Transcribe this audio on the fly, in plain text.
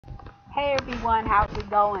Hey everyone, how's it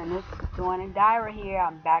going? This is Dawn and Dyra here.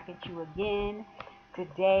 I'm back at you again.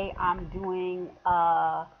 Today I'm doing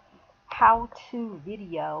a how-to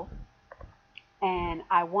video and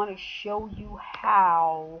I want to show you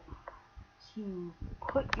how to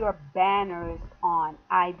put your banners on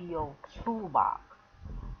IBO Toolbox.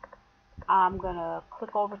 I'm going to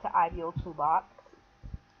click over to IBO Toolbox.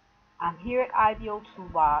 I'm here at IBO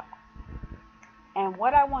Toolbox. And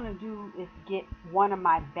what I want to do is get one of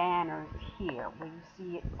my banners here where you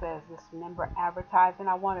see it says this member advertising.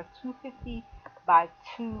 I want a 250 by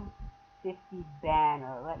 250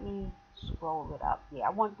 banner. Let me scroll it up. Yeah, I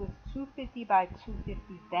want this 250 by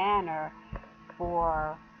 250 banner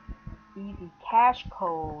for Easy Cash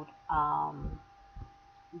Code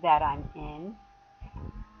that I'm in.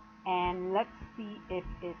 And let's see if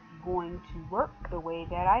it's going to work the way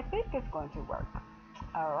that I think it's going to work.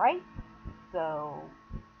 Alright. So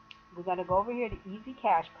we're going to go over here to Easy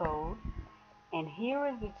Cash Code, and here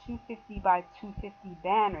is the 250 by 250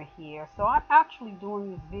 banner here. So I'm actually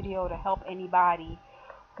doing this video to help anybody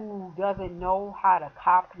who doesn't know how to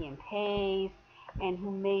copy and paste and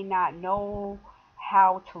who may not know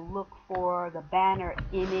how to look for the banner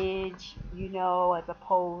image, you know, as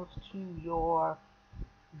opposed to your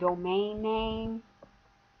domain name.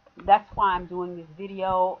 That's why I'm doing this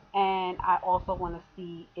video, and I also want to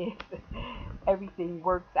see if everything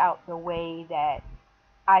works out the way that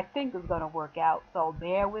I think is going to work out. So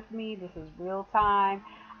bear with me. This is real time.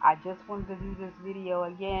 I just wanted to do this video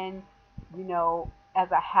again, you know,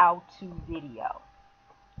 as a how-to video.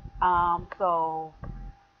 So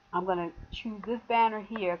I'm going to choose this banner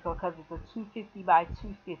here because it's a 250 by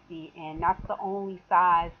 250, and that's the only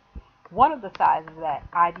size, one of the sizes that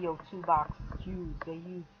IBO Toolbox use. They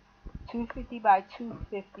use 250 by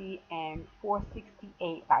 250 and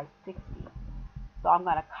 468 by 60. So I'm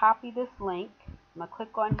going to copy this link. I'm going to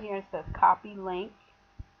click on here. It says copy link.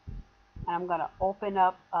 And I'm going to open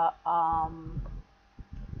up a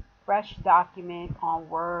fresh document on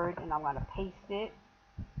Word, and I'm going to paste it.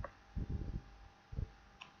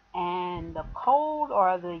 And the code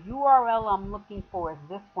or the URL I'm looking for is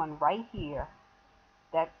this one right here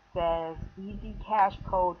that says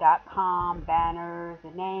easycashcode.com banners,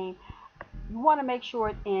 the name. You want to make sure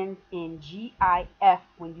it ends in GIF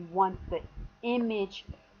when you want the image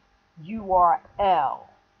URL.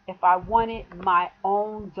 If I wanted my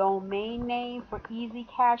own domain name for Easy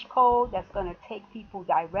Cash Code that's going to take people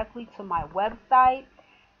directly to my website,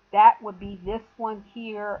 that would be this one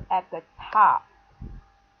here at the top.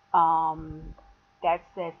 That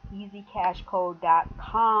says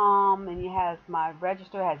easycashcode.com, and it has my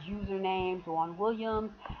register, has username, Dawn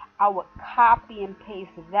Williams. I would copy and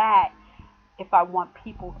paste that if I want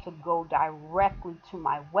people to go directly to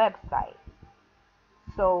my website.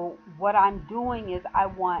 So what I'm doing is I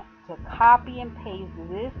want to copy and paste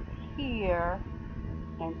this here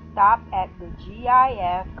and stop at the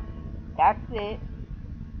GIF. That's it.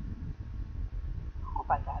 I hope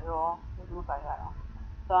I got it all. Doesn't look like I got it all.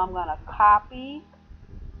 So I'm going to copy,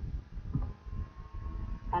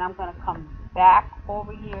 and I'm going to come back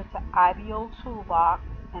over here to IBO Toolbox,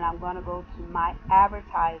 and I'm going to go to my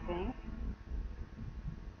advertising.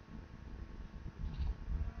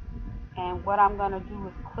 And what I'm going to do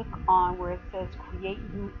is click on where it says create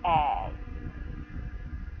new ad.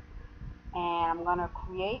 And I'm going to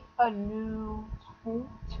create a new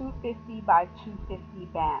 250 by 250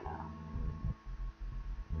 banner.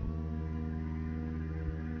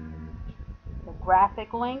 The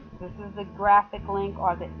graphic link, this is the graphic link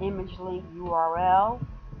or the image link URL.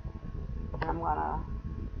 And I'm going to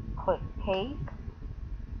click paste.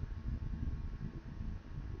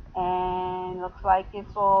 And looks like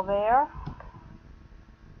it's all there.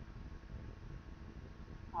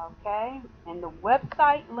 Okay, and the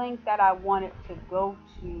website link that I wanted to go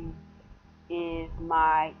to is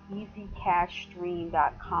my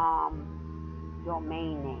easycashstream.com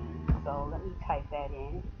domain name. So let me type that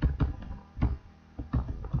in.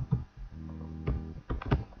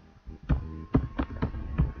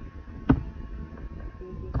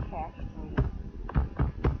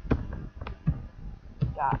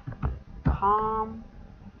 easycashstream.com.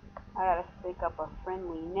 I gotta think up a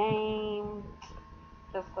friendly name.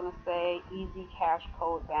 Just gonna say Easy Cash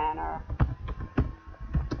Code banner.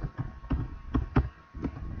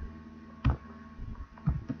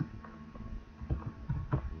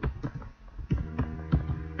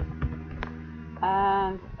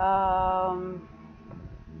 And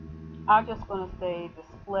I'm just gonna say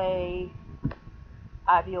display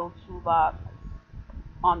IBO Toolbox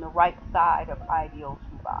on the right side of IBO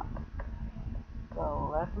Toolbox. So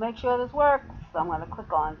let's make sure this works. So I'm gonna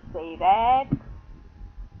click on Save Ad.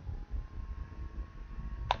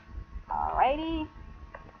 Alrighty.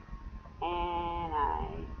 And I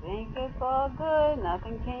think it's all good.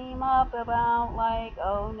 Nothing came up about like,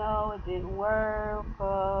 oh no, it didn't work.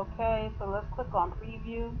 Okay, so let's click on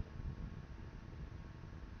preview.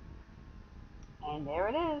 And there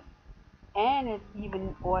it is. And it's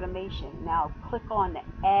even automation. Now click on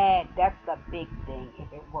the ad. That's the big thing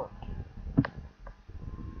if it works.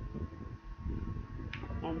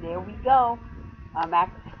 And there we go. I'm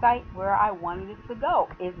at the site where I wanted it to go.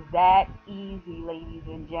 It's that easy, ladies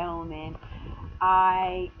and gentlemen.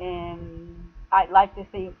 I'd like to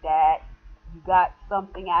think that you got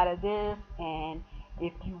something out of this, and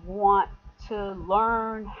if you want to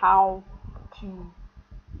learn how to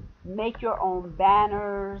make your own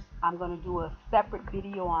banners, I'm going to do a separate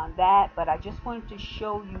video on that, but I just wanted to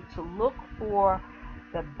show you to look for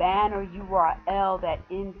the banner URL that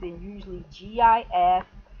ends in usually GIF,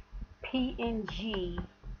 PNG,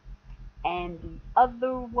 and the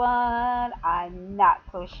other one, I'm not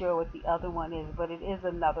so sure what the other one is, but it is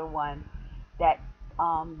another one that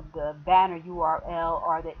the banner URL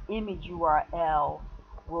or the image URL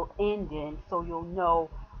will end in, so you'll know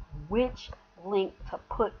which link to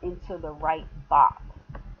put into the right box.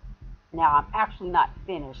 Now, I'm actually not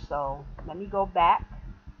finished, so let me go back,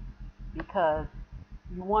 because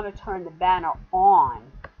you want to turn the banner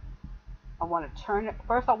on. I want to turn it,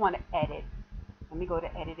 first I want to edit. Let me go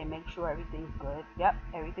to edit and make sure everything's good. Yep,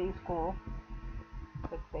 everything's cool.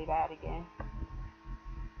 Let's say that again.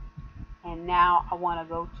 And now I want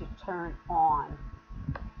to go to turn on.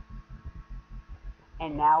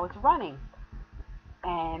 And now it's running.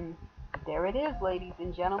 And there it is, ladies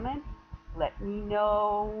and gentlemen. Let me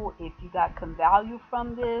know if you got some value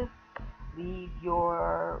from this. Leave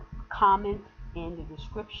your comments in the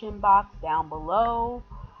description box down below,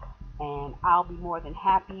 and I'll be more than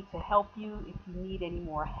happy to help you if you need any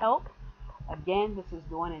more help. Again, this is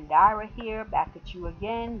Dawn and Dyra here, back at you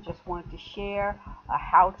again. Just wanted to share a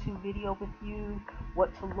how-to video with you,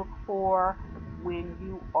 what to look for when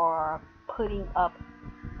you are putting up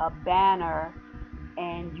a banner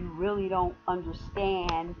and you really don't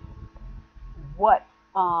understand what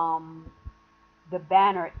the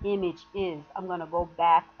banner image is. I'm going to go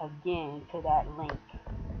back again to that link.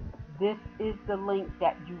 This is the link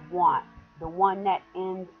that you want, the one that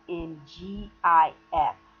ends in GIF.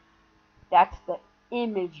 That's the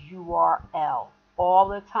image URL. All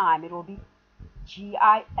the time it will be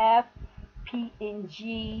GIF,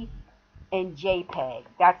 PNG, and JPEG.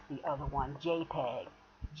 That's the other one, JPEG,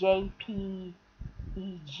 JPEG,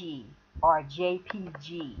 or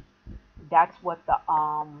JPG. That's what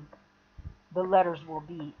the letters will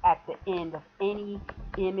be at the end of any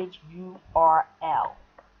image URL.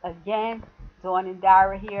 Again, Dawn and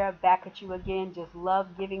Dyra here, back at you again. Just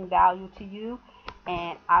love giving value to you,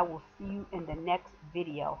 and I will see you in the next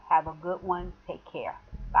video. Have a good one. Take care.